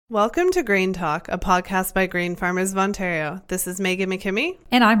Welcome to GrainTALK, a podcast by grain farmers of Ontario. This is Megan McKimmie.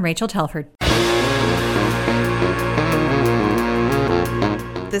 And I'm Rachel Telford.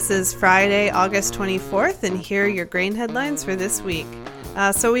 This is Friday, August 24th, and here are your grain headlines for this week.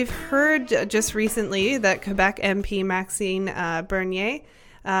 So we've heard just recently that Quebec MP Maxime Bernier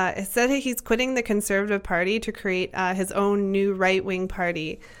said he's quitting the Conservative Party to create his own new right-wing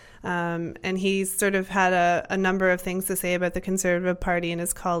party. And he's sort of had a number of things to say about the Conservative Party and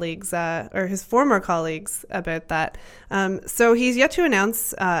his colleagues, or his former colleagues, about that. So he's yet to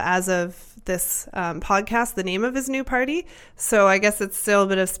announce, as of this podcast, the name of his new party. So I guess it's still a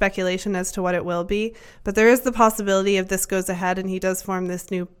bit of speculation as to what it will be. But there is the possibility if this goes ahead and he does form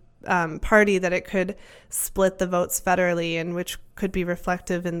this new party that it could split the votes federally, and which could be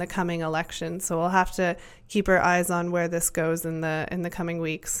reflective in the coming election. So we'll have to keep our eyes on where this goes in the coming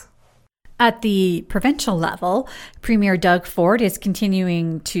weeks. At the provincial level, Premier Doug Ford is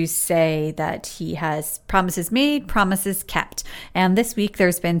continuing to say that he has promises made, promises kept. And this week,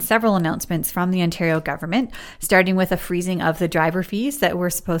 there's been several announcements from the Ontario government, starting with a freezing of the driver fees that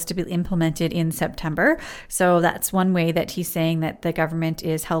were supposed to be implemented in September. So that's one way that he's saying that the government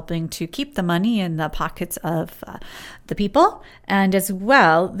is helping to keep the money in the pockets of the people. And as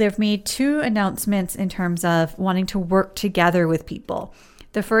well, they've made two announcements in terms of wanting to work together with people.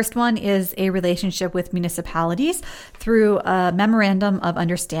 The first one is a relationship with municipalities through a memorandum of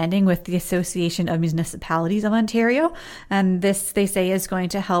understanding with the Association of Municipalities of Ontario. And this, they say, is going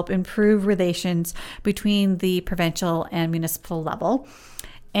to help improve relations between the provincial and municipal level.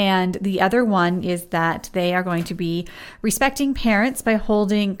 And the other one is that they are going to be respecting parents by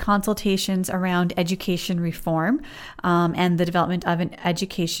holding consultations around education reform and the development of an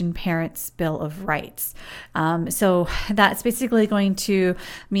Education Parents Bill of Rights. So that's basically going to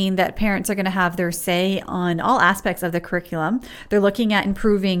mean that parents are going to have their say on all aspects of the curriculum. They're looking at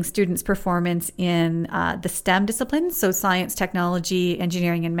improving students' performance in the STEM disciplines, so science, technology,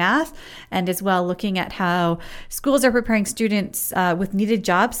 engineering, and math, and as well looking at how schools are preparing students with needed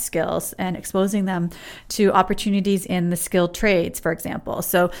job skills and exposing them to opportunities in the skilled trades, for example.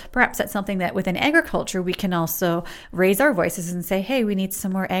 So perhaps that's something that within agriculture, we can also raise our voices and say, hey, we need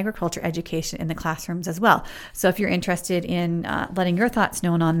some more agriculture education in the classrooms as well. So if you're interested in letting your thoughts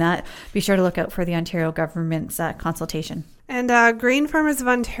known on that, be sure to look out for the Ontario government's consultation. And Grain Farmers of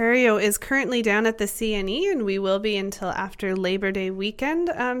Ontario is currently down at the CNE, and we will be until after Labor Day weekend.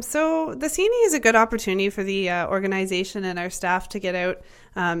 So the CNE is a good opportunity for the organization and our staff to get out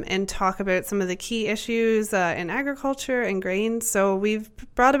and talk about some of the key issues in agriculture and grain. So we've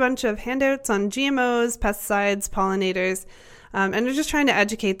brought a bunch of handouts on GMOs, pesticides, pollinators, and we're just trying to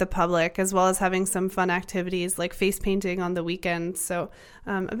educate the public, as well as having some fun activities like face painting on the weekends. So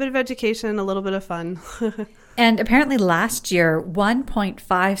a bit of education, a little bit of fun. And apparently last year,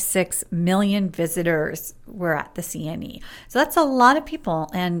 1.56 million visitors were at the CNE. So that's a lot of people.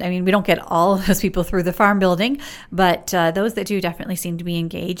 And I mean, we don't get all of those people through the farm building, but those that do definitely seem to be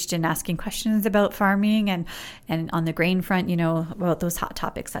engaged in asking questions about farming and on the grain front, you know, about those hot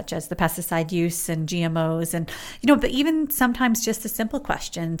topics such as the pesticide use and GMOs and, you know, but even sometimes just the simple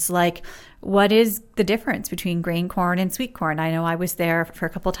questions like, what is the difference between grain corn and sweet corn? I know I was there for a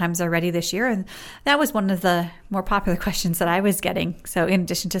couple of times already this year, and that was one of the more popular questions that I was getting. So in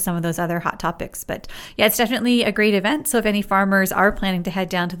addition to some of those other hot topics, but yeah, it's definitely a great event. So if any farmers are planning to head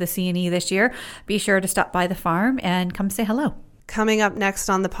down to the CNE this year, be sure to stop by the farm and come say hello. Coming up next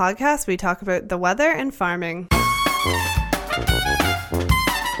on the podcast, we talk about the weather and farming.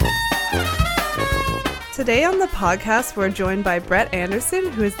 Today on the podcast, we're joined by Brett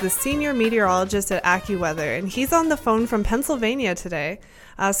Anderson, who is the senior meteorologist at AccuWeather, and he's on the phone from Pennsylvania today.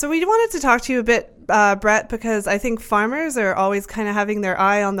 So we wanted to talk to you a bit, Brett, because I think farmers are always kind of having their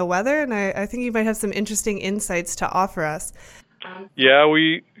eye on the weather, and I think you might have some interesting insights to offer us. Yeah,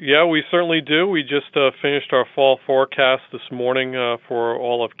 we certainly do. We just finished our fall forecast this morning for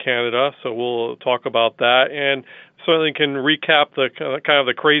all of Canada, so we'll talk about that, and certainly can recap the kind of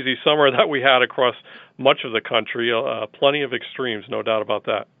the crazy summer that we had across much of the country. Plenty of extremes, no doubt about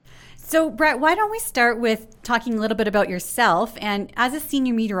that. So, Brett, why don't we start with talking a little bit about yourself? And as a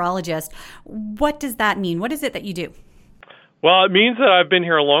senior meteorologist, what does that mean? What is it that you do? Well, it means that I've been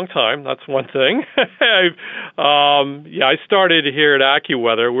here a long time. That's one thing. I started here at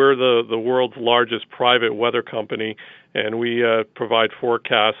AccuWeather. We're the world's largest private weather company, and we provide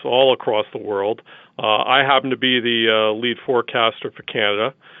forecasts all across the world. I happen to be the lead forecaster for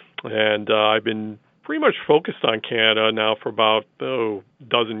Canada, and I've been pretty much focused on Canada now for about a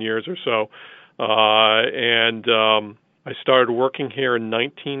dozen years or so. I started working here in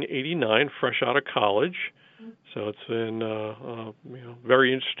 1989, fresh out of college. So it's been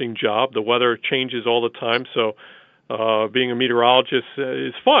very interesting job. The weather changes all the time, so being a meteorologist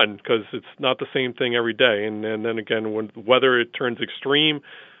is fun because it's not the same thing every day. And then again, when the weather it turns extreme,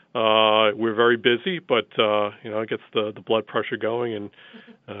 we're very busy, but it gets the blood pressure going, and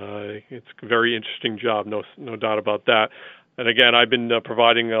it's a very interesting job, no doubt about that. And again, I've been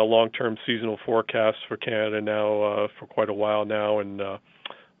providing a long-term seasonal forecast for Canada now for quite a while now, and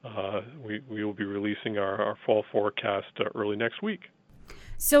we will be releasing our fall forecast early next week.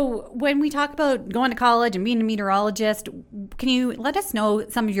 So when we talk about going to college and being a meteorologist, can you let us know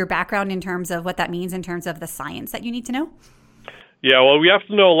some of your background in terms of what that means in terms of the science that you need to know? Yeah, well, we have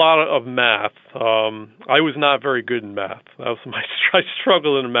to know a lot of math. I was not very good in math. I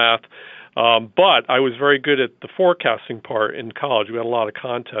struggled in math. But I was very good at the forecasting part in college. We had a lot of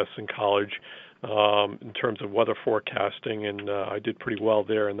contests in college in terms of weather forecasting, and I did pretty well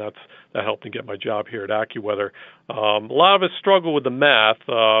there, and that helped me get my job here at AccuWeather. A lot of us struggle with the math.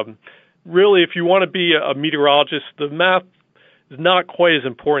 Really, if you want to be a meteorologist, the math is not quite as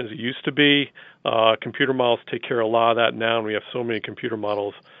important as it used to be. Computer models take care of a lot of that now, and we have so many computer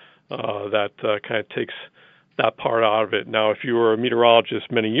models that kind of takes that part out of it. Now, if you were a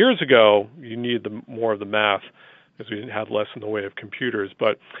meteorologist many years ago, you needed more of the math because we had less in the way of computers.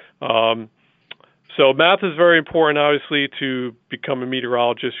 But so math is very important, obviously, to become a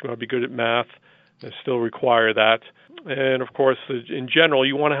meteorologist. You want to be good at math and still require that. And, of course, in general,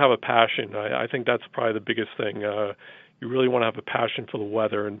 you want to have a passion. I think that's probably the biggest thing. You really want to have a passion for the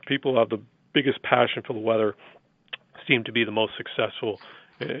weather, and people who have the biggest passion for the weather seem to be the most successful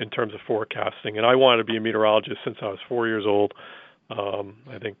in terms of forecasting. And I wanted to be a meteorologist since I was 4 years old.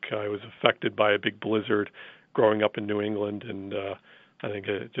 I think I was affected by a big blizzard growing up in New England, and I think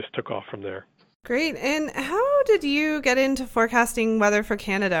it just took off from there. Great. And how did you get into forecasting weather for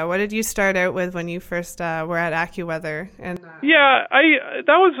Canada? What did you start out with when you first were at AccuWeather? And Yeah, that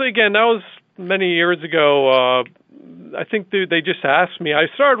was many years ago. I think they just asked me. I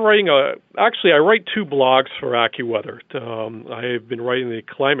started writing I write 2 blogs for AccuWeather. I have been writing the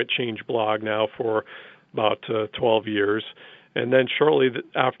climate change blog now for about 12 years. And then shortly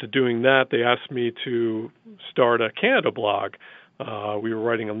after doing that, they asked me to start a Canada blog. We were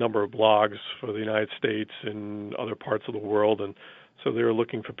writing a number of blogs for the United States and other parts of the world, and so they were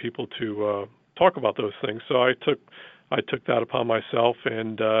looking for people to talk about those things. So I took that upon myself,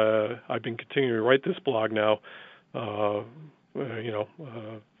 and I've been continuing to write this blog now, for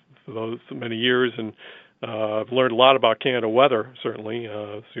those many years, and I've learned a lot about Canada weather. Certainly,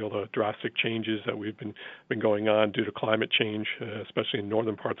 the drastic changes that we've been going on due to climate change, especially in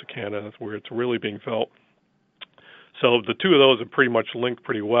northern parts of Canada. That's where it's really being felt. So the two of those are pretty much linked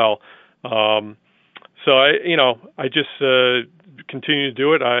pretty well. So I just continue to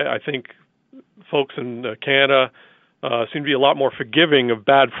do it. I think folks in Canada seem to be a lot more forgiving of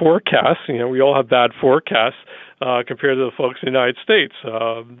bad forecasts. We all have bad forecasts compared to the folks in the United States.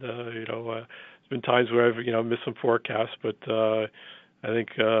 There's been times where I've missed some forecasts, but I think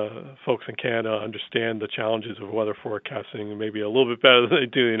folks in Canada understand the challenges of weather forecasting maybe a little bit better than they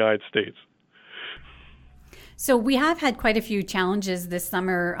do in the United States. So we have had quite a few challenges this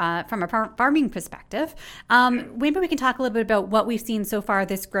summer from a farming perspective. Maybe we can talk a little bit about what we've seen so far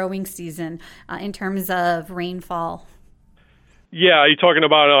this growing season in terms of rainfall. Yeah, are you talking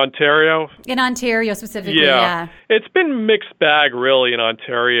about Ontario? In Ontario specifically, yeah. It's been mixed bag really in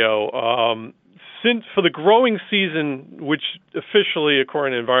Ontario. Since for the growing season, which officially,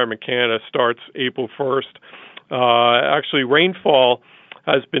 according to Environment Canada, starts April 1st, actually rainfall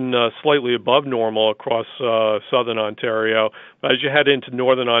has been slightly above normal across southern Ontario. But as you head into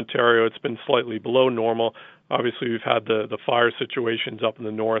northern Ontario, it's been slightly below normal. Obviously, we've had the fire situations up in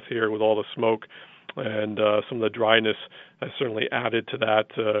the north here with all the smoke, and some of the dryness has certainly added to that,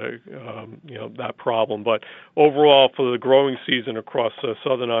 that problem. But overall, for the growing season across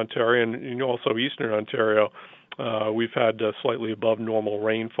southern Ontario and also eastern Ontario, we've had slightly above normal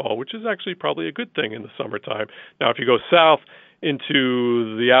rainfall, which is actually probably a good thing in the summertime. Now, if you go south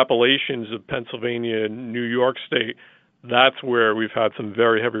into the Appalachians of Pennsylvania and New York State, that's where we've had some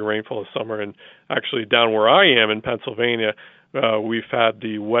very heavy rainfall this summer. And actually down where I am in Pennsylvania, we've had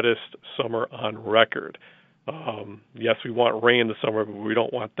the wettest summer on record. Yes, we want rain in the summer, but we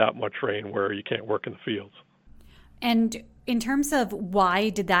don't want that much rain where you can't work in the fields. And in terms of why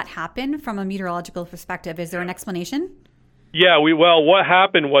did that happen from a meteorological perspective, is there an explanation? Yeah, what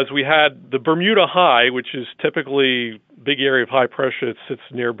happened was we had the Bermuda High, which is typically a big area of high pressure that sits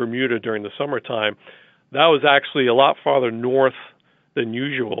near Bermuda during the summertime. That was actually a lot farther north than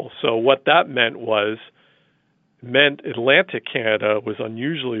usual. So what that meant Atlantic Canada was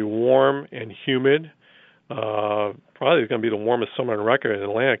unusually warm and humid. probably going to be the warmest summer on record in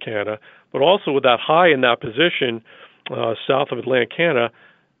Atlantic Canada. But also with that high in that position south of Atlantic Canada,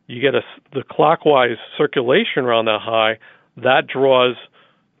 you get the clockwise circulation around that high. That draws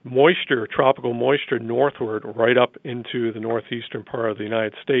moisture, tropical moisture, northward right up into the northeastern part of the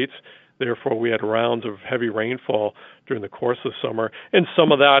United States. Therefore, we had rounds of heavy rainfall during the course of the summer. And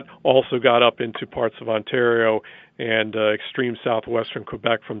some of that also got up into parts of Ontario and extreme southwestern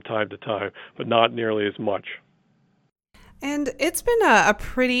Quebec from time to time, but not nearly as much. And it's been a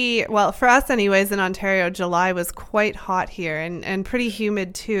pretty, well, for us anyways in Ontario, July was quite hot here and pretty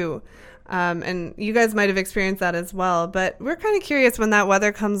humid too. And you guys might have experienced that as well. But we're kind of curious, when that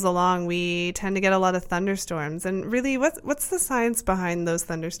weather comes along, we tend to get a lot of thunderstorms. And really, what's the science behind those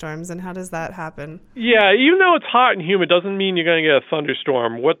thunderstorms, and how does that happen? Yeah, even though it's hot and humid doesn't mean you're going to get a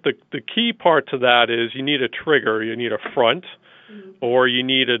thunderstorm. What the key part to that is you need a trigger. You need a front, or you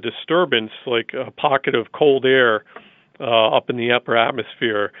need a disturbance, like a pocket of cold air up in the upper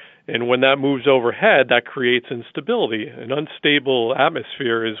atmosphere. And when that moves overhead, that creates instability. An unstable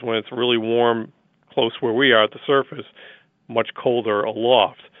atmosphere is when it's really warm close where we are at the surface, much colder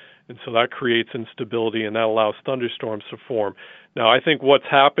aloft. And so that creates instability, and that allows thunderstorms to form. Now, I think what's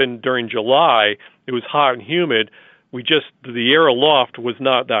happened during July, it was hot and humid. The air aloft was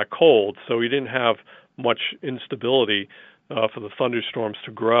not that cold, so we didn't have much instability for the thunderstorms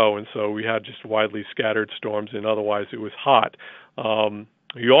to grow. And so we had just widely scattered storms, and otherwise it was hot.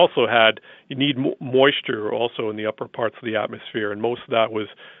 You need moisture also in the upper parts of the atmosphere, and most of that was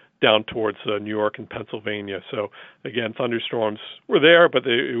down towards New York and Pennsylvania. So again, thunderstorms were there, but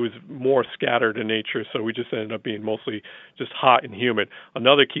it was more scattered in nature, so we just ended up being mostly just hot and humid.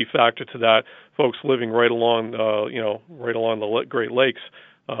 Another key factor to that, folks living right along the Great Lakes,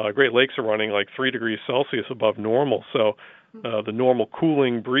 Great Lakes are running like 3 degrees Celsius above normal, so the normal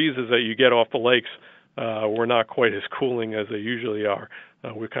cooling breezes that you get off the lakes were not quite as cooling as they usually are.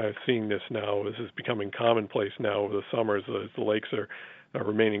 We're kind of seeing this now. This is becoming commonplace now over the summers as the lakes are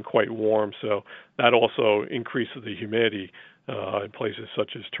remaining quite warm. So that also increases the humidity in places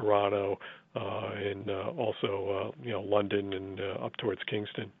such as Toronto and also London and up towards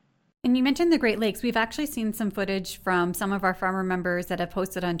Kingston. And you mentioned the Great Lakes. We've actually seen some footage from some of our farmer members that have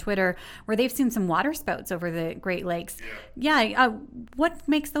posted on Twitter where they've seen some water spouts over the Great Lakes. Yeah, what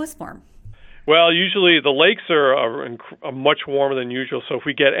makes those form? Well, usually the lakes are much warmer than usual. So if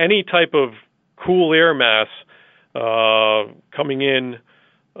we get any type of cool air mass coming in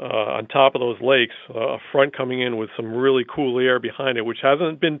on top of those lakes, a front coming in with some really cool air behind it, which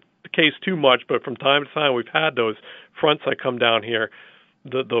hasn't been the case too much, but from time to time we've had those fronts that come down here.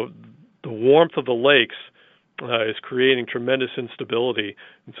 The warmth of the lakes is creating tremendous instability.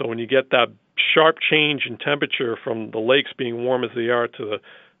 And so when you get that sharp change in temperature from the lakes being warm as they are to the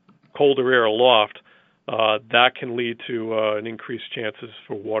colder air aloft, that can lead to an increased chances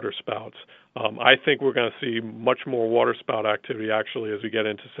for water spouts. I think we're going to see much more water spout activity actually as we get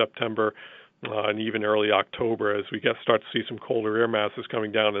into September and even early October as we start to see some colder air masses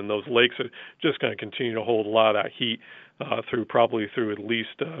coming down, and those lakes are just going to continue to hold a lot of that heat through at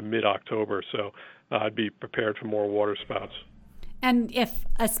least mid-October. So I'd be prepared for more water spouts. And if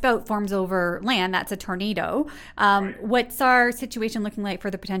a spout forms over land, that's a tornado. What's our situation looking like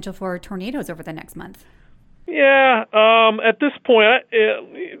for the potential for tornadoes over the next month? Yeah, at this point,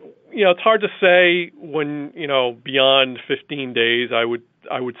 it's hard to say when, beyond 15 days. I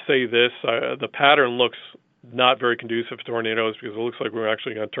would say this, the pattern looks not very conducive to tornadoes because it looks like we're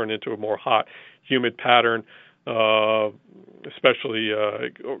actually going to turn into a more hot, humid pattern, especially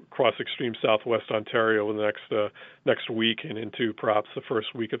across extreme southwest Ontario in the next week and into perhaps the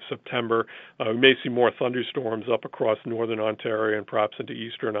first week of September. We may see more thunderstorms up across northern Ontario and perhaps into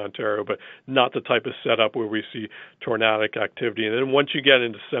eastern Ontario, but not the type of setup where we see tornadic activity. And then once you get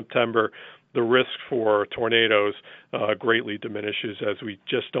into September, the risk for tornadoes greatly diminishes as we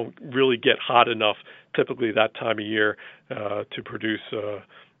just don't really get hot enough typically that time of year to produce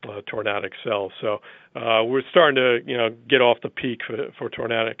tornadic cells. So we're starting to get off the peak for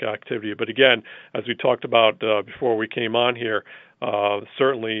tornadic activity. But again, as we talked about before we came on here,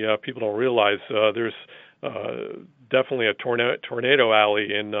 certainly people don't realize there's definitely a tornado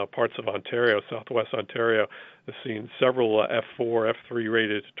alley in parts of Ontario, southwest Ontario. I've seen several F4, F3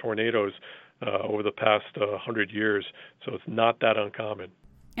 rated tornadoes over the past 100 years. So it's not that uncommon.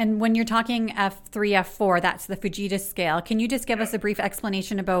 And when you're talking F3, F4, that's the Fujita scale. Can you just give us a brief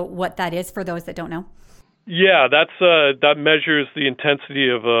explanation about what that is for those that don't know? Yeah, that measures the intensity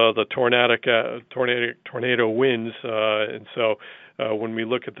of the tornado winds. And so when we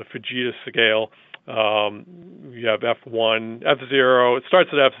look at the Fujita scale, You have F1, F0. It starts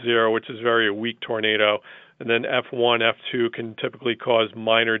at F0, which is very a weak tornado, and then F1, F2 can typically cause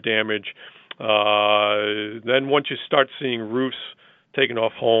minor damage. Then once you start seeing roofs taking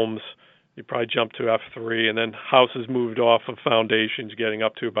off homes, you probably jump to F3, and then houses moved off of foundations, getting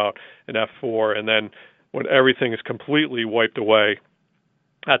up to about an F4, and then when everything is completely wiped away,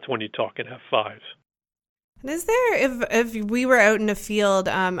 that's when you talk in F5s. And is there, if we were out in a field,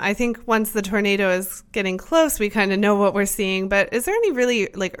 I think once the tornado is getting close, we kind of know what we're seeing, but is there any really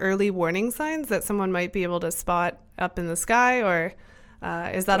like early warning signs that someone might be able to spot up in the sky, or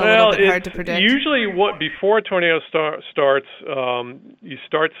is that a little bit hard to predict? Usually before a tornado starts, you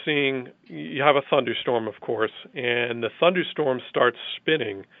start seeing, you have a thunderstorm, of course, and the thunderstorm starts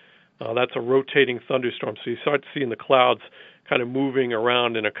spinning. That's a rotating thunderstorm, so you start seeing the clouds kind of moving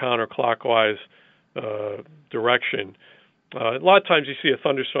around in a counterclockwise direction. A lot of times you see a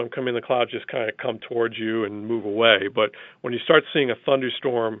thunderstorm come in, the clouds just kind of come towards you and move away. But when you start seeing a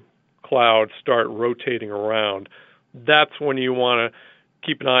thunderstorm cloud start rotating around, that's when you want to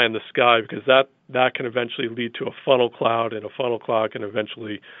keep an eye on the sky, because that can eventually lead to a funnel cloud, and a funnel cloud can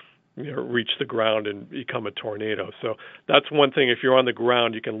eventually reach the ground and become a tornado. So that's one thing, if you're on the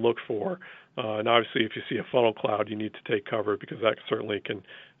ground, you can look for. And obviously, if you see a funnel cloud, you need to take cover, because that certainly can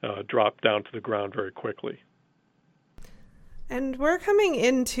drop down to the ground very quickly. And we're coming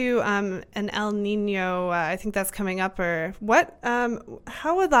into an El Nino. I think that's coming up. Or what?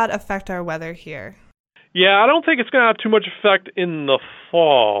 How would that affect our weather here? Yeah, I don't think it's going to have too much effect in the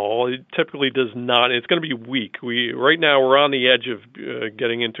fall. It typically does not. It's going to be weak. Right now we're on the edge of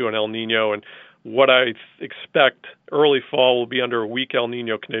getting into an El Nino, and what I expect early fall will be under weak El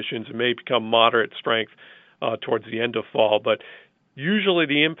Nino conditions. It may become moderate strength towards the end of fall, but usually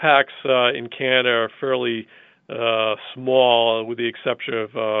the impacts in Canada are fairly small, with the exception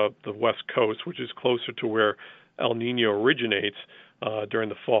of the West Coast, which is closer to where El Nino originates during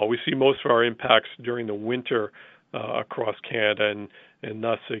the fall. We see most of our impacts during the winter across Canada, and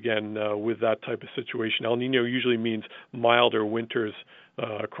thus, again, with that type of situation, El Nino usually means milder winters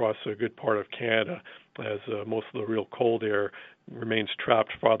across a good part of Canada, as most of the real cold air remains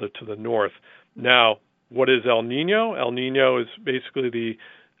trapped farther to the north. Now, what is El Nino? El Nino is basically the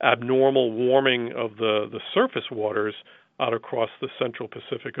abnormal warming of the surface waters out across the central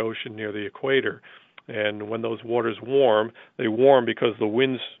Pacific Ocean near the equator. And when those waters warm, they warm because the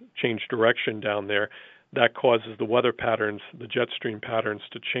winds change direction down there. That causes the weather patterns, the jet stream patterns,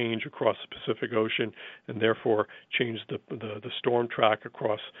 to change across the Pacific Ocean, and therefore change the storm track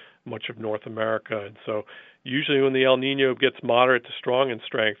across much of North America. And so usually when the El Nino gets moderate to strong in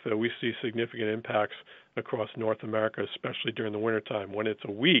strength, we see significant impacts across North America, especially during the wintertime. When it's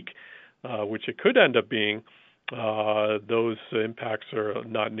a weak, which it could end up being, those impacts are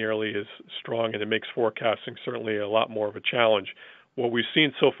not nearly as strong, and it makes forecasting certainly a lot more of a challenge. What we've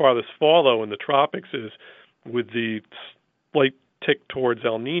seen so far this fall, though, in the tropics is, with the slight tick towards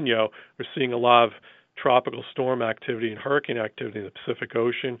El Nino, we're seeing a lot of tropical storm activity and hurricane activity in the Pacific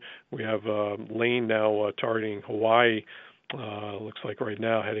Ocean. We have Lane now targeting Hawaii, looks like right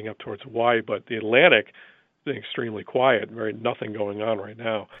now, heading up towards Hawaii, but the Atlantic is extremely quiet, nothing going on right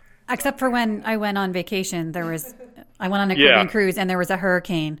now. Except for when I went on vacation, I went on a Caribbean cruise, and there was a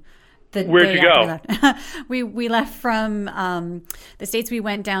hurricane. Where'd you go? We left from the States. We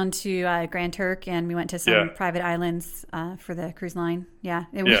went down to Grand Turk, and we went to some private islands for the cruise line. Yeah,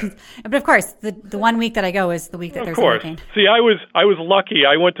 it was. But of course, the 1 week that I go is the week that there's a hurricane. See, I was lucky.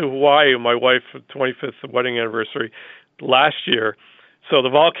 I went to Hawaii on my wife's 25th wedding anniversary last year. So the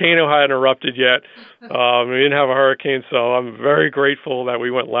volcano hadn't erupted yet. We didn't have a hurricane, so I'm very grateful that we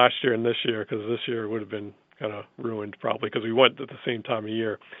went last year and this year, because this year would have been kind of ruined probably, because we went at the same time of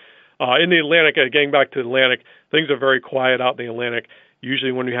year. In the Atlantic, getting back to the Atlantic, things are very quiet out in the Atlantic.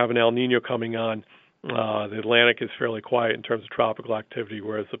 Usually when we have an El Nino coming on, the Atlantic is fairly quiet in terms of tropical activity,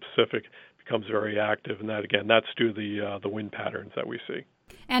 whereas the Pacific becomes very active. And that, again, that's due to the wind patterns that we see.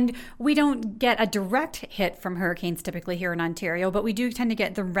 And we don't get a direct hit from hurricanes typically here in Ontario, but we do tend to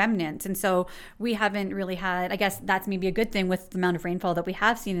get the remnants. And so we haven't really had, I guess that's maybe a good thing with the amount of rainfall that we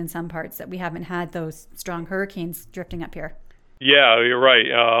have seen in some parts, that we haven't had those strong hurricanes drifting up here. Yeah, you're right.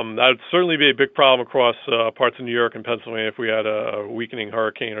 That would certainly be a big problem across parts of New York and Pennsylvania if we had a weakening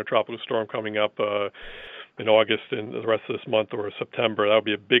hurricane or tropical storm coming up in August and the rest of this month or September. That would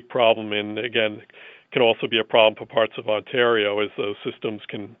be a big problem. And again, can also be a problem for parts of Ontario as those systems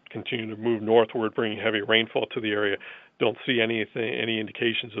can continue to move northward, bringing heavy rainfall to the area. don't see any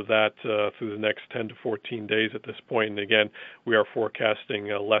indications of that through the next 10 to 14 days at this point. And again, we are forecasting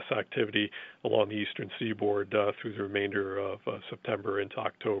less activity along the eastern seaboard through the remainder of September into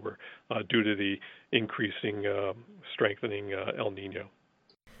October due to the increasing, strengthening El Nino.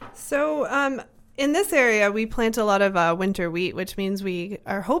 So in this area, we plant a lot of winter wheat, which means we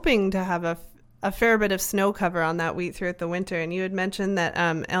are hoping to have a fair bit of snow cover on that wheat throughout the winter. And you had mentioned that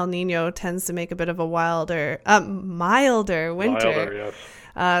El Nino tends to make a bit of a milder winter. Milder,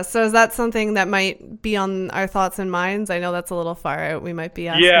 yes. So is that something that might be on our thoughts and minds? I know that's a little far out. We might be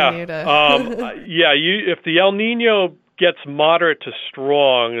asking you to... If the El Nino gets moderate to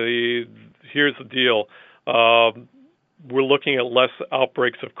strong, here's the deal. We're looking at less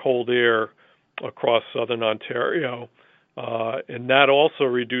outbreaks of cold air across southern Ontario. And that also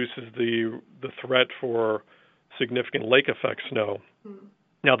reduces the threat for significant lake effect snow. Mm-hmm.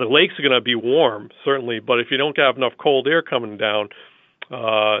 Now, the lakes are going to be warm, certainly, but if you don't have enough cold air coming down,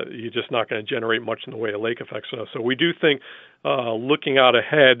 you're just not going to generate much in the way of lake effect snow. So we do think, looking out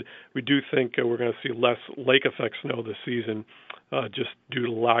ahead, we do think we're going to see less lake effect snow this season, just due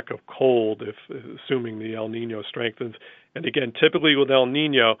to lack of cold, assuming the El Nino strengthens. And again, typically with El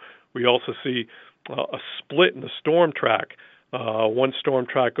Nino, we also see a split in the storm track. One storm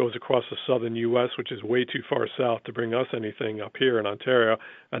track goes across the southern U.S., which is way too far south to bring us anything up here in Ontario,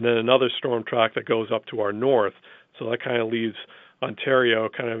 and then another storm track that goes up to our north. So that kind of leaves Ontario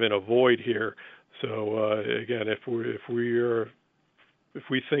kind of in a void here. So again, if we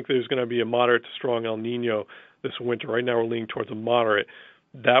think there's going to be a moderate to strong El Nino this winter, right now we're leaning towards a moderate,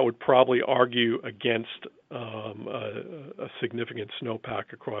 that would probably argue against a significant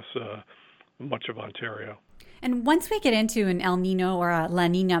snowpack across much of Ontario. And once we get into an El Nino or a La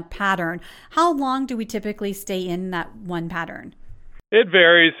Nina pattern, how long do we typically stay in that one pattern? It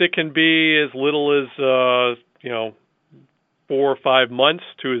varies. It can be as little as 4 or 5 months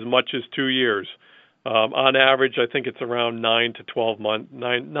to as much as 2 years. On average, I think it's around 9 to 12 months,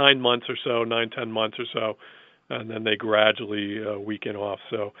 9 months or so, 9-10 months or so, and then they gradually weaken off.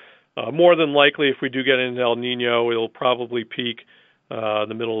 So more than likely, if we do get into El Nino, it'll probably peak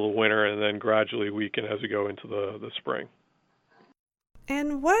the middle of the winter and then gradually weaken as we go into the spring.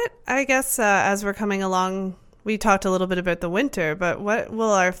 And what, I guess, as we're coming along, we talked a little bit about the winter, but what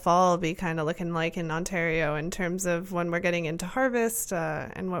will our fall be kind of looking like in Ontario in terms of when we're getting into harvest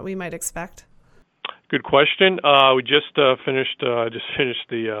and what we might expect? Good question. We just finished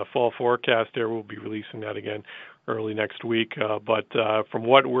the fall forecast there. We'll be releasing that again early next week. But from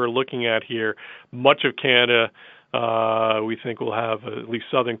what we're looking at here, much of Canada, we think we'll have, at least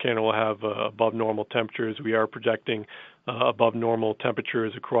southern Canada will have above normal temperatures. We are projecting above normal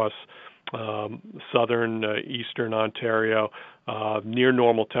temperatures across southern, eastern Ontario, near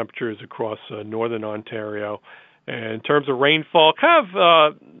normal temperatures across northern Ontario. And in terms of rainfall, kind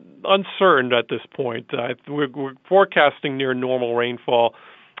of uncertain at this point. We're forecasting near normal rainfall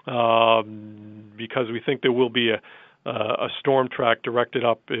because we think there will be a storm track directed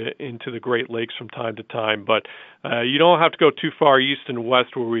up into the Great Lakes from time to time. But you don't have to go too far east and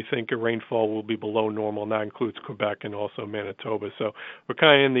west where we think a rainfall will be below normal, and that includes Quebec and also Manitoba. So we're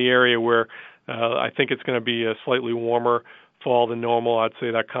kind of in the area where I think it's going to be a slightly warmer fall than normal. I'd say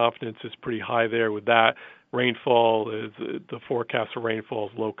that confidence is pretty high there with that. Rainfall is the forecast for rainfall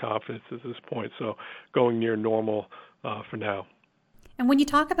is low confidence at this point, so going near normal for now. And when you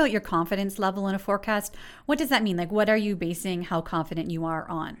talk about your confidence level in a forecast, what does that mean? Like, what are you basing how confident you are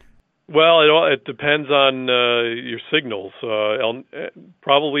on? Well, it depends on your signals.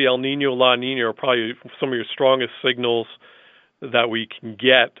 Probably El Nino, La Nina are probably some of your strongest signals that we can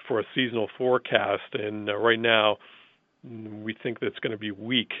get for a seasonal forecast. And right now, we think that's going to be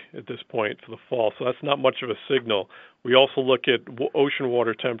weak at this point for the fall. So that's not much of a signal. We also look at ocean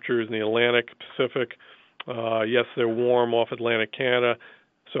water temperatures in the Atlantic, Pacific. Yes, they're warm off Atlantic Canada,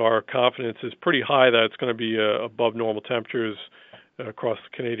 so our confidence is pretty high that it's going to be above normal temperatures across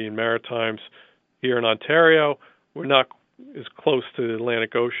the Canadian Maritimes. Here in Ontario, we're not as close to the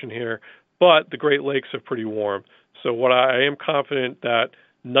Atlantic Ocean here, but the Great Lakes are pretty warm. So what I am confident that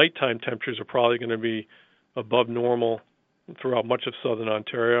nighttime temperatures are probably going to be above normal throughout much of southern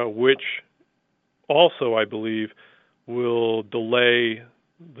Ontario, which also, I believe, will delay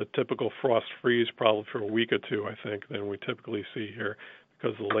the typical frost freeze probably for a week or two, I think, than we typically see here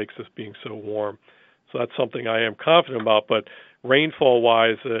because of the lakes just being so warm. So that's something I am confident about. But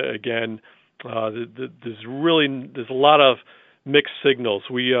rainfall-wise, again, there's a lot of mixed signals.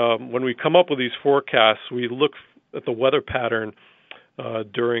 When we come up with these forecasts, we look at the weather pattern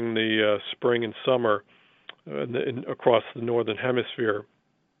during the spring and summer across the northern hemisphere,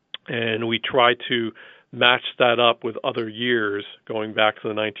 and we try to match that up with other years going back to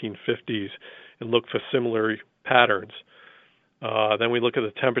the 1950s and look for similar patterns. Then we look at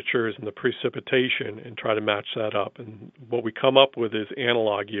the temperatures and the precipitation and try to match that up. And what we come up with is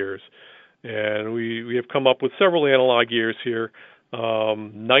analog years. And we have come up with several analog years here.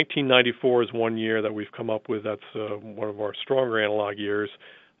 1994 is one year that we've come up with. That's one of our stronger analog years.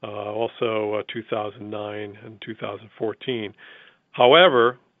 Also 2009 and 2014.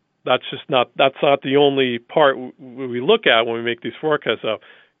 However, that's not the only part we look at when we make these forecasts up.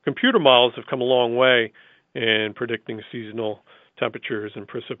 Computer models have come a long way in predicting seasonal temperatures and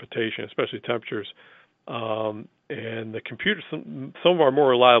precipitation, especially temperatures. And some of our more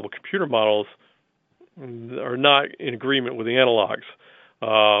reliable computer models are not in agreement with the analogs.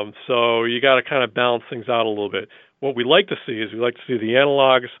 So you got to kind of balance things out a little bit. What we like to see is the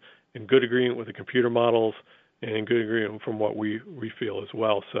analogs in good agreement with the computer models and in good agreement from what we feel as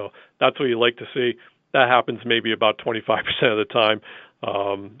well. So that's what you like to see. That happens maybe about 25% of the time.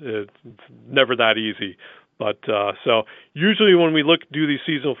 It's never that easy. But so usually when we do these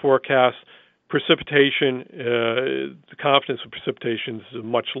seasonal forecasts, precipitation, the confidence of precipitation is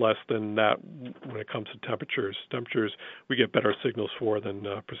much less than that when it comes to temperatures. Temperatures we get better signals for than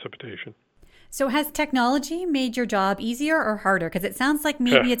precipitation. So has technology made your job easier or harder? Because it sounds like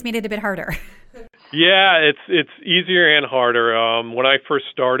maybe it's made it a bit harder. Yeah, it's easier and harder. When I first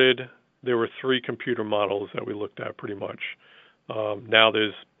started, there were 3 computer models that we looked at pretty much. Now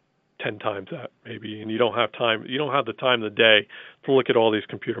there's 10 times that maybe, and you don't have time. You don't have the time of the day to look at all these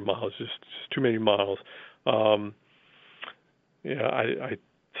computer models. Just too many models. I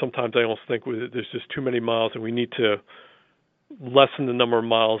sometimes I almost think there's just too many models, and we need to lessen the number of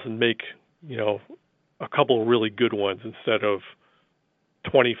models and make a couple of really good ones instead of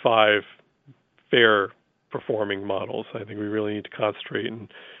 25 fair performing models. I think we really need to concentrate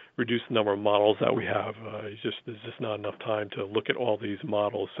and reduce the number of models that we have. There's just not enough time to look at all these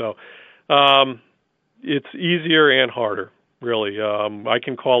models. So it's easier and harder, really. I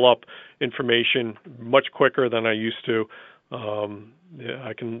can call up information much quicker than I used to.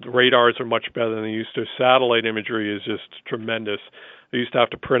 Radars are much better than they used to. Satellite imagery is just tremendous. I used to have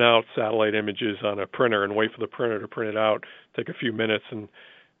to print out satellite images on a printer and wait for the printer to print it out, take a few minutes, and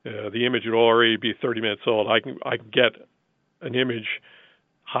the image would already be 30 minutes old. I can get an image,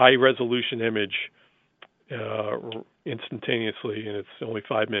 high-resolution image, instantaneously, and it's only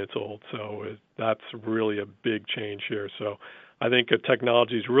 5 minutes old. So that's really a big change here. So I think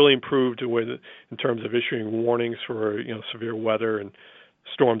technology has really improved in terms of issuing warnings for severe weather and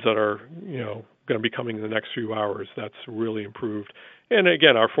storms that are going to be coming in the next few hours. That's really improved. And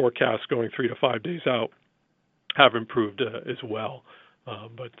again, our forecasts going 3 to 5 days out have improved as well.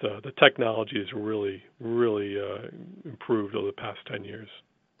 But the technology has really, really improved over the past 10 years.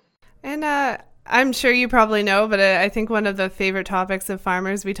 And I'm sure you probably know, but I think one of the favorite topics of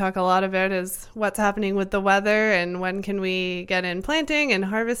farmers we talk a lot about is what's happening with the weather and when can we get in planting and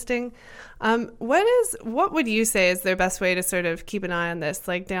harvesting. What would you say is their best way to sort of keep an eye on this,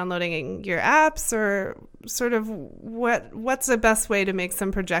 like downloading your apps, or sort of what's the best way to make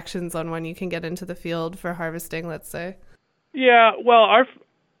some projections on when you can get into the field for harvesting, let's say? Yeah, well, on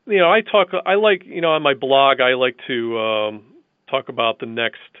my blog, I like to talk about the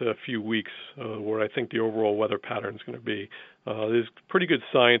next few weeks, where I think the overall weather pattern is going to be. There's pretty good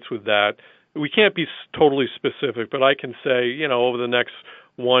science with that. We can't be totally specific, but I can say, over the next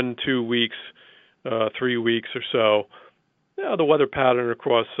 1, 2 weeks, 3 weeks or so, the weather pattern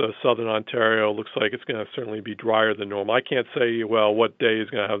across southern Ontario looks like it's going to certainly be drier than normal. I can't say, well, what day is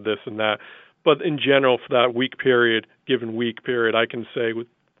going to have this and that. But in general, for that given week period, I can say with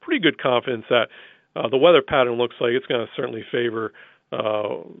pretty good confidence that the weather pattern looks like it's going to certainly favor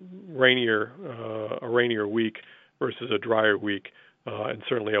a rainier week versus a drier week, and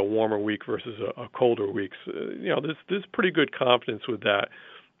certainly a warmer week versus a colder week. So, there's pretty good confidence with that.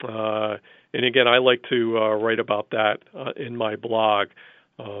 And again, I like to write about that in my blog.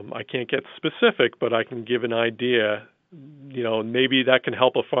 I can't get specific, but I can give an idea. Maybe that can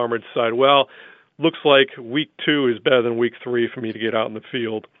help a farmer decide, well, looks like week 2 is better than week 3 for me to get out in the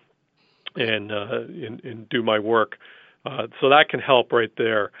field and do my work. So that can help right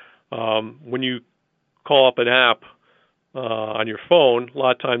there. When you call up an app on your phone, a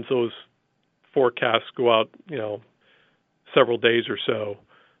lot of times those forecasts go out, several days or so.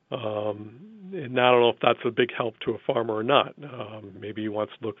 And I don't know if that's a big help to a farmer or not. Maybe he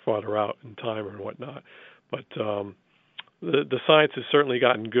wants to look farther out in time or whatnot. But the science has certainly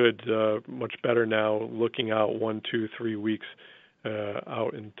gotten good, much better now, looking out 1, 2, 3 weeks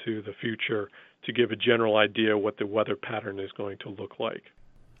out into the future to give a general idea what the weather pattern is going to look like.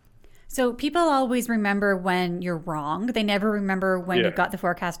 So people always remember when you're wrong. They never remember when you got the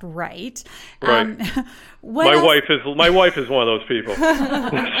forecast right. Right. My wife is one of those people.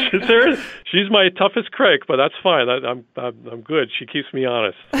 She's my toughest critic, but that's fine. I'm good. She keeps me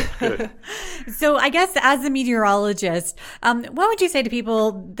honest. That's good. So I guess as a meteorologist, what would you say to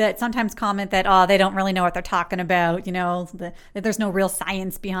people that sometimes comment that they don't really know what they're talking about? That there's no real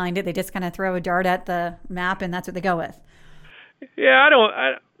science behind it. They just kind of throw a dart at the map and that's what they go with. Yeah, I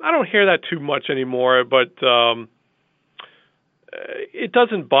don't hear that too much anymore, but it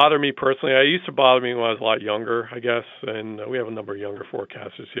doesn't bother me personally. It used to bother me when I was a lot younger, I guess, and we have a number of younger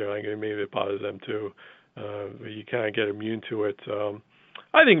forecasters here. I think maybe it bothers them too. But you kind of get immune to it.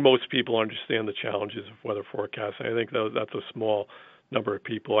 I think most people understand the challenges of weather forecasting. I think that's a small number of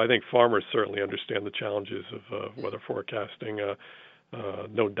people. I think farmers certainly understand the challenges of weather forecasting.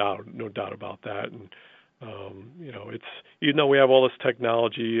 No doubt about that. And it's even though we have all this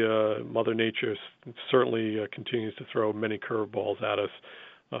technology, Mother Nature certainly continues to throw many curveballs at us,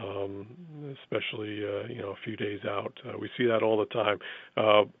 especially a few days out. We see that all the time.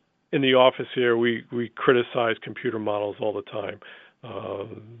 In the office here, we criticize computer models all the time.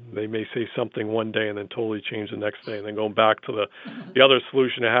 They may say something one day and then totally change the next day, and then going back to the other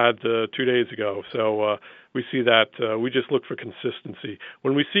solution I had 2 days ago. So we see that. We just look for consistency.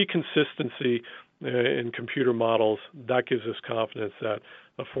 When we see consistency in computer models, that gives us confidence that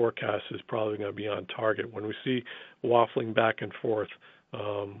a forecast is probably going to be on target. When we see waffling back and forth,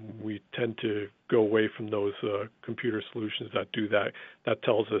 we tend to go away from those computer solutions that do that. That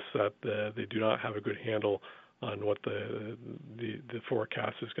tells us that they do not have a good handle on what the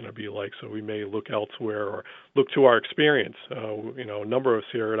forecast is going to be like. So we may look elsewhere or look to our experience. A number of us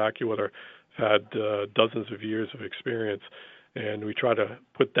here at AccuWeather have had dozens of years of experience, and we try to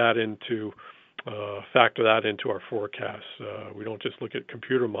put that factor that into our forecasts. We don't just look at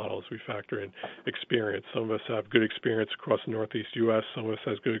computer models. We factor in experience. Some of us have good experience across the Northeast U.S. Some of us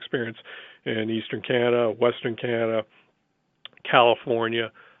has good experience in Eastern Canada, Western Canada,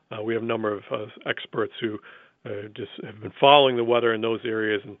 California. We have a number of experts who just have been following the weather in those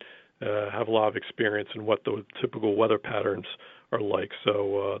areas and have a lot of experience in what the typical weather patterns are like.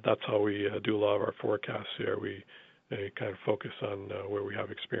 So that's how we do a lot of our forecasts here. We kind of focus on where we have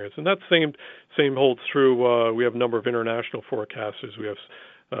experience. And that same holds true. We have a number of international forecasters. We have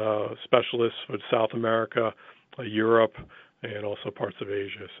specialists for South America, Europe, and also parts of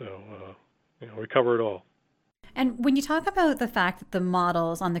Asia. So we cover it all. And when you talk about the fact that the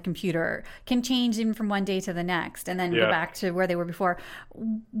models on the computer can change even from one day to the next and then go back to where they were before,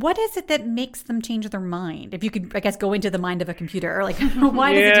 what is it that makes them change their mind? If you could, I guess, go into the mind of a computer, like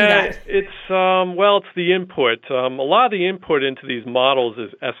why does it do that? It's it's the input. A lot of the input into these models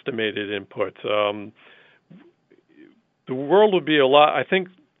is estimated input. The world would be a lot. I think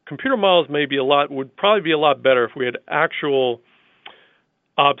computer models would probably be a lot better if we had actual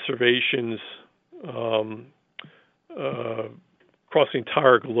observations across the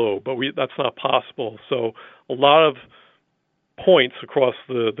entire globe, but that's not possible. So a lot of points across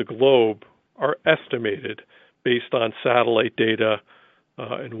the globe are estimated based on satellite data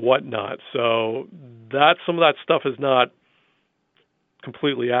and whatnot. So some of that stuff is not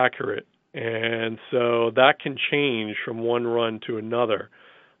completely accurate, and so that can change from one run to another.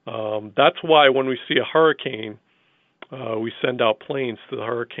 That's why when we see a hurricane, we send out planes to the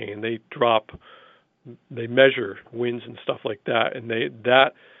hurricane. They measure winds and stuff like that, and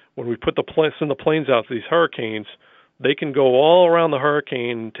when we send the planes out to these hurricanes, they can go all around the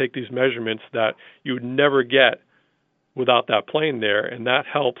hurricane and take these measurements that you would never get without that plane there, and that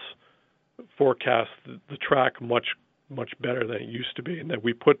helps forecast the track much better than it used to be. And that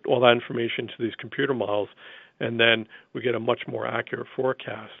we put all that information to these computer models, and then we get a much more accurate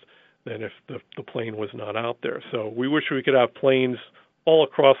forecast than if the plane was not out there. So we wish we could have planes all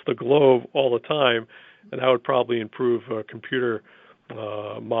across the globe all the time, and that would probably improve computer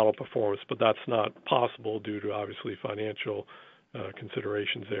model performance, but that's not possible due to obviously financial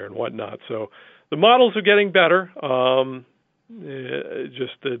considerations there and whatnot. So the models are getting better.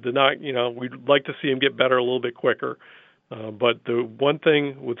 They're not, we'd like to see them get better a little bit quicker. But the one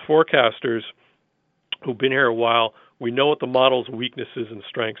thing with forecasters who've been here a while, we know what the model's weaknesses and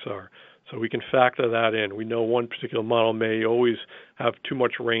strengths are. So we can factor that in. We know one particular model may always have too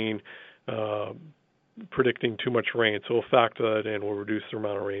much rain, predicting too much rain. So we'll factor that in. We'll reduce the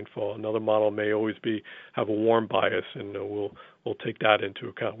amount of rainfall. Another model may always have a warm bias, and we'll take that into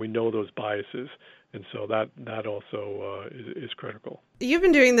account. We know those biases, and so that also is critical. You've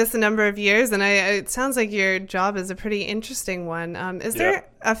been doing this a number of years, and it sounds like your job is a pretty interesting one. Is there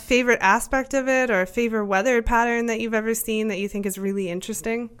a favorite aspect of it or a favorite weather pattern that you've ever seen that you think is really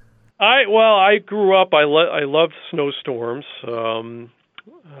interesting? I grew up. I loved snowstorms. I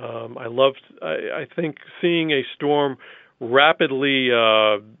think seeing a storm rapidly,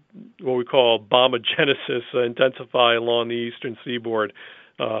 what we call bombogenesis, intensify along the eastern seaboard.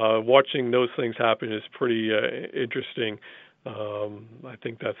 Watching those things happen is pretty interesting. I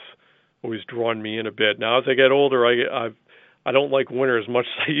think that's always drawn me in a bit. Now, as I get older, I don't like winter as much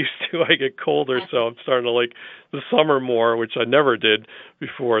as I used to. I get colder, so I'm starting to like the summer more, which I never did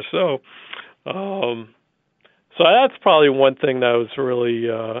before. So that's probably one thing that was really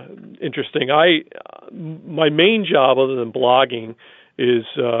interesting. My main job, other than blogging, is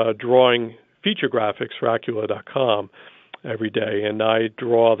drawing feature graphics for Acula.com every day, and I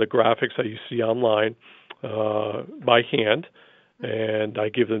draw the graphics that you see online by hand, and I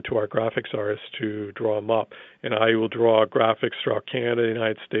give them to our graphics artists to draw them up. And I will draw graphics throughout Canada, the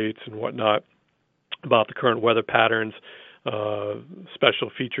United States, and whatnot about the current weather patterns,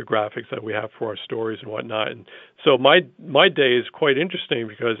 special feature graphics that we have for our stories and whatnot. And so my day is quite interesting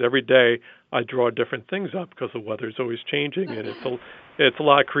because every day I draw different things up because the weather is always changing, and it's a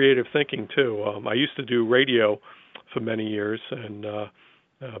lot of creative thinking too. I used to do radio for many years, and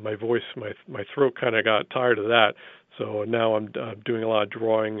my voice, my throat kind of got tired of that. So now I'm doing a lot of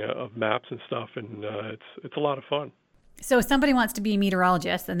drawing of maps and stuff, and it's a lot of fun. So if somebody wants to be a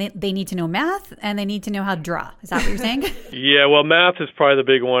meteorologist, and they need to know math, and they need to know how to draw. Is that what you're saying? Yeah, well, math is probably the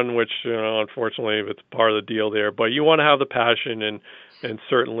big one, which unfortunately it's part of the deal there. But you want to have the passion, and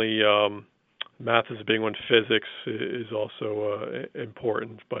certainly math is a big one. Physics is also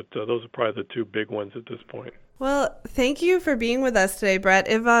important, but those are probably the two big ones at this point. Well, thank you for being with us today, Brett.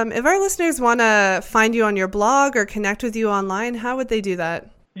 If our listeners want to find you on your blog or connect with you online, how would they do that?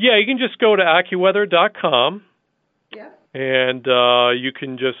 Yeah, you can just go to AccuWeather.com. Yeah. And you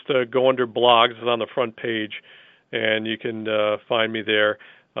can just go under blogs. It's on the front page, and you can find me there.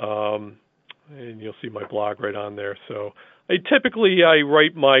 And you'll see my blog right on there. So I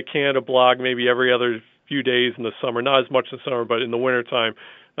write my Canada blog maybe every other few days in the summer. Not as much in the summer, but in the wintertime,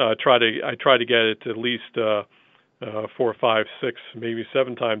 I try to get it at least 4, 5, 6, maybe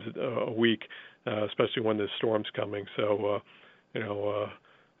 7 times a week, especially when there's storms coming. So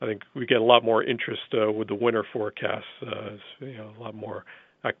I think we get a lot more interest with the winter forecasts. A lot more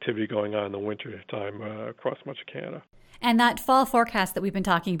activity going on in the winter time across much of Canada. And that fall forecast that we've been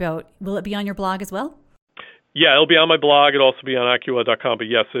talking about, will it be on your blog as well? Yeah, it'll be on my blog. It'll also be on Acula.com. But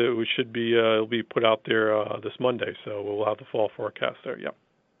yes, it'll be put out there this Monday. So we'll have the fall forecast there. Yeah.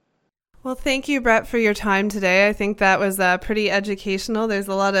 Well, thank you, Brett, for your time today. I think that was pretty educational. There's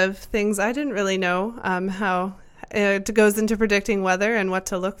a lot of things I didn't really know how it goes into predicting weather and what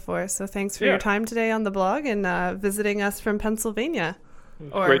to look for. So thanks for your time today on the blog and visiting us from Pennsylvania.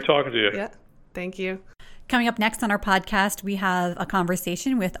 Great talking to you. Yeah, thank you. Coming up next on our podcast, we have a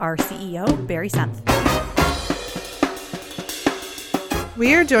conversation with our CEO, Barry Senft.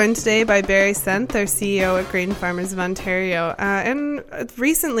 We are joined today by Barry Senft, our CEO at Grain Farmers of Ontario. And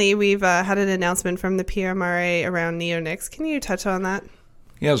recently we've had an announcement from the PMRA around neonics. Can you touch on that?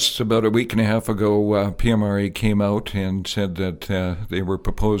 Yes, about a week and a half ago, PMRA came out and said that they were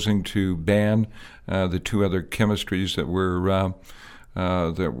proposing to ban the 2 other chemistries that were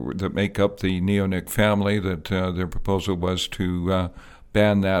that make up the neonic family. That their proposal was to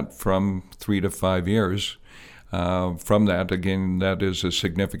ban that from 3 to 5 years. From that, again, that is a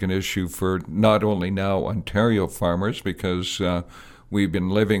significant issue for not only now Ontario farmers, because we've been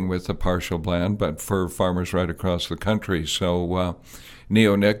living with a partial ban, but for farmers right across the country. So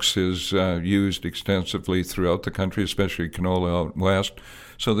neonics is used extensively throughout the country, especially canola out west.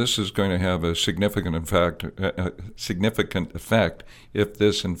 So this is going to have a significant effect if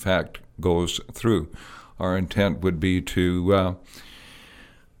this, in fact, goes through. Our intent would be to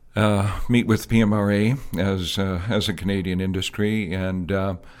meet with PMRA as a Canadian industry and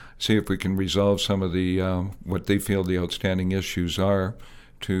see if we can resolve some of the what they feel the outstanding issues are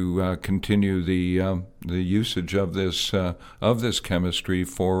to continue the usage of this chemistry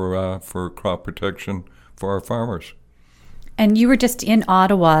for crop protection for our farmers. And you were just in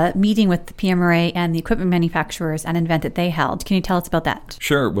Ottawa meeting with the PMRA and the equipment manufacturers at an event that they held. Can you tell us about that?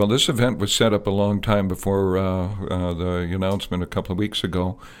 Sure. Well, this event was set up a long time before the announcement a couple of weeks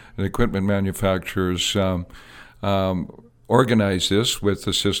ago. The equipment manufacturers organized this with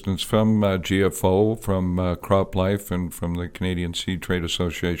assistance from GFO, from CropLife, and from the Canadian Seed Trade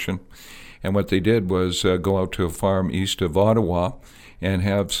Association. And what they did was go out to a farm east of Ottawa and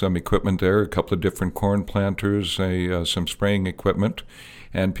have some equipment there, a couple of different corn planters, some spraying equipment,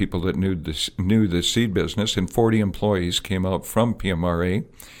 and people that knew the seed business. And 40 employees came out from PMRA,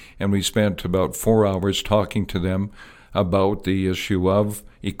 and we spent about 4 hours talking to them about the issue of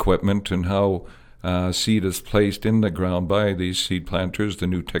equipment and how seed is placed in the ground by these seed planters, the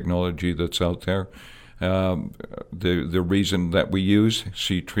new technology that's out there. The reason that we use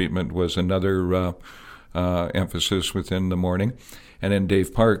seed treatment was another emphasis within the morning. And then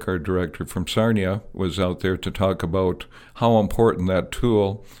Dave Park, our director from Sarnia, was out there to talk about how important that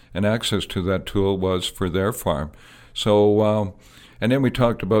tool and access to that tool was for their farm. So, and then we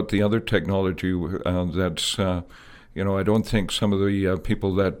talked about the other technology that's, I don't think some of the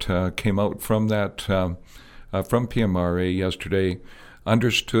people that came out from that, from PMRA yesterday,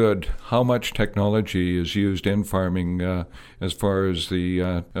 understood how much technology is used in farming as far as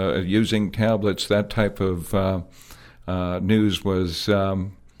the using tablets. That type of news was,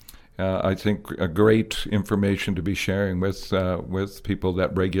 I think, a great information to be sharing with people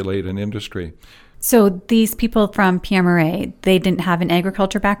that regulate an industry. So these people from PMRA, they didn't have an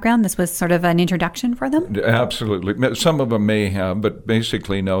agriculture background? This was sort of an introduction for them? Absolutely. Some of them may have, but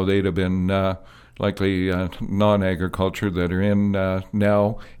basically, no, they'd have been likely non-agriculture that are in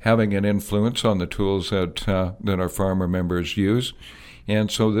now having an influence on the tools that our farmer members use.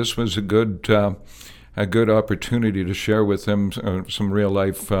 And so this was a good opportunity to share with them some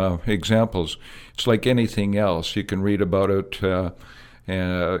real-life examples. It's like anything else. You can read about it,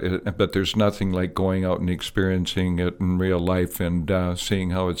 but there's nothing like going out and experiencing it in real life and seeing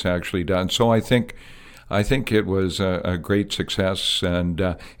how it's actually done. So I think it was a great success, and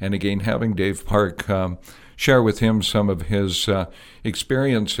again, having Dave Park share with him some of his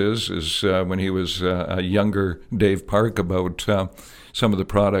experiences when he was a younger Dave Park about some of the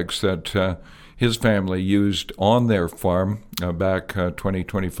products that his family used on their farm back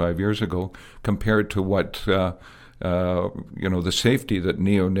 25 years ago, compared to what the safety that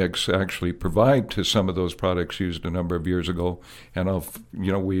neonics actually provide to some of those products used a number of years ago. And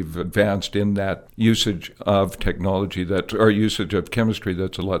we've advanced in that usage of technology or usage of chemistry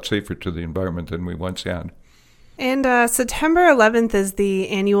that's a lot safer to the environment than we once had. And September 11th is the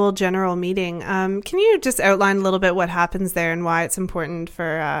annual general meeting. Can you just outline a little bit what happens there and why it's important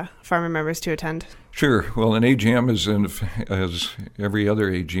for farmer members to attend? Sure. Well, an AGM as every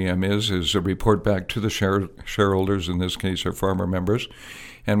other AGM is a report back to the shareholders, in this case our farmer members.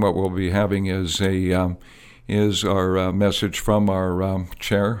 And what we'll be having is our message from our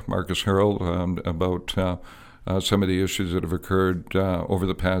chair, Marcus Harrell, about some of the issues that have occurred over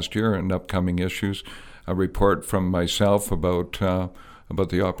the past year and upcoming issues. A report from myself about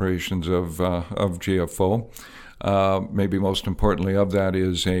the operations of GFO. Maybe most importantly of that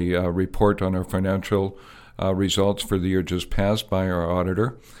is a report on our financial results for the year just passed by our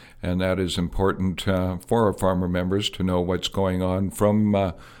auditor, and that is important for our farmer members to know what's going on from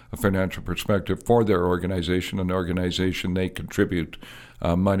a financial perspective for their organization, an organization they contribute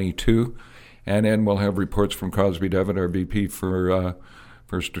money to. And then we'll have reports from Crosby Devitt, our VP for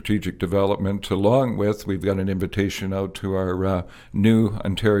strategic development, along with, we've got an invitation out to our new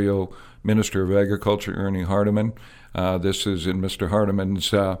Ontario Minister of Agriculture, Ernie Hardeman. This is in Mr.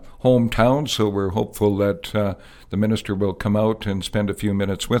 Hardeman's hometown, so we're hopeful that the minister will come out and spend a few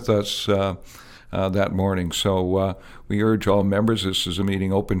minutes with us that morning. So we urge all members, this is a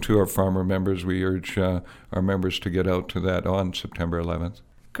meeting open to our farmer members, we urge our members to get out to that on September 11th.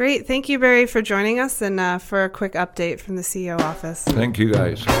 Great. Thank you, Barry, for joining us and for a quick update from the CEO office. Thank you,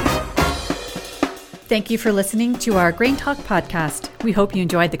 guys. Thank you for listening to our GrainTALK podcast. We hope you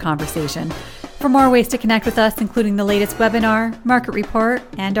enjoyed the conversation. For more ways to connect with us, including the latest webinar, market report,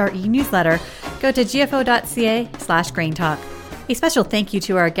 and our e-newsletter, go to gfo.ca/GrainTALK. A special thank you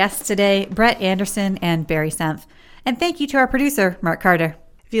to our guests today, Brett Anderson and Barry Senft. And thank you to our producer, Mark Carter.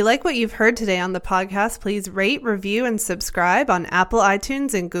 If you like what you've heard today on the podcast, please rate, review, and subscribe on Apple,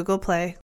 iTunes, and Google Play.